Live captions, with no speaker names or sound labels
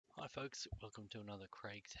folks, welcome to another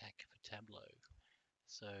Craig's hack for Tableau.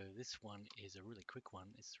 So this one is a really quick one.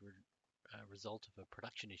 It's a result of a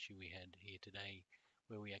production issue we had here today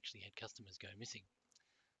where we actually had customers go missing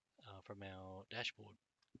from our dashboard,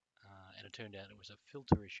 and it turned out it was a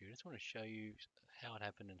filter issue. I just want to show you how it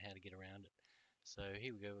happened and how to get around it. So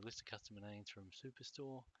here we go, a list of customer names from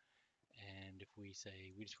Superstore, and if we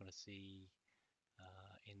say we just want to see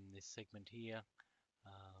in this segment here,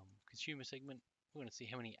 consumer segment, we want to see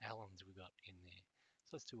how many Allens we got in there.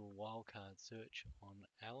 So let's do a wildcard search on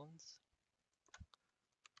Allens,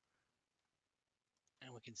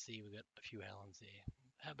 and we can see we've got a few Allens there.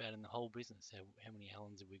 How about in the whole business? How many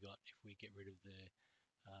Allens have we got if we get rid of the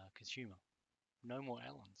consumer? No more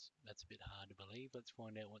Allens. That's a bit hard to believe. Let's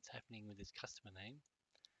find out what's happening with this customer name.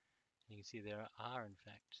 And you can see there are in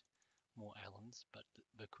fact more Allens, but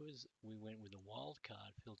because we went with a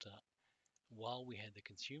wildcard filter while we had the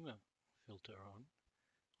consumer filter on,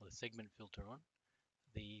 or the segment filter on,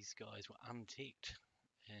 these guys were unticked.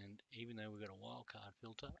 And even though we've got a wildcard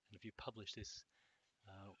filter, and if you publish this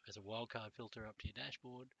as a wildcard filter up to your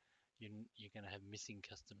dashboard, you're going to have missing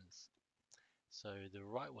customers. So the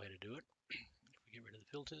right way to do it, if we get rid of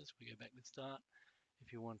the filters, we go back to the start.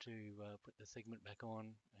 If you want to put the segment back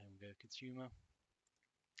on and go consumer,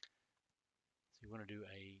 so you want to do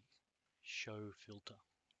a show filter.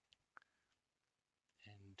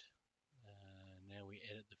 And now we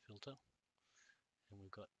edit the filter, and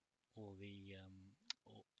we've got all the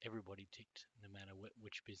everybody ticked, no matter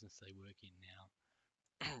which business they work in now.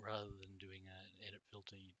 Rather than doing an edit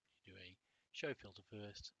filter, you do a show filter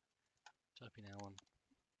first. Type in Allen,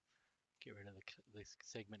 get rid of this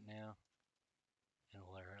segment now, and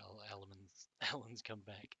all our Allens come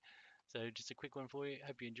back. So just a quick one for you.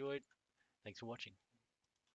 Hope you enjoyed. Thanks for watching.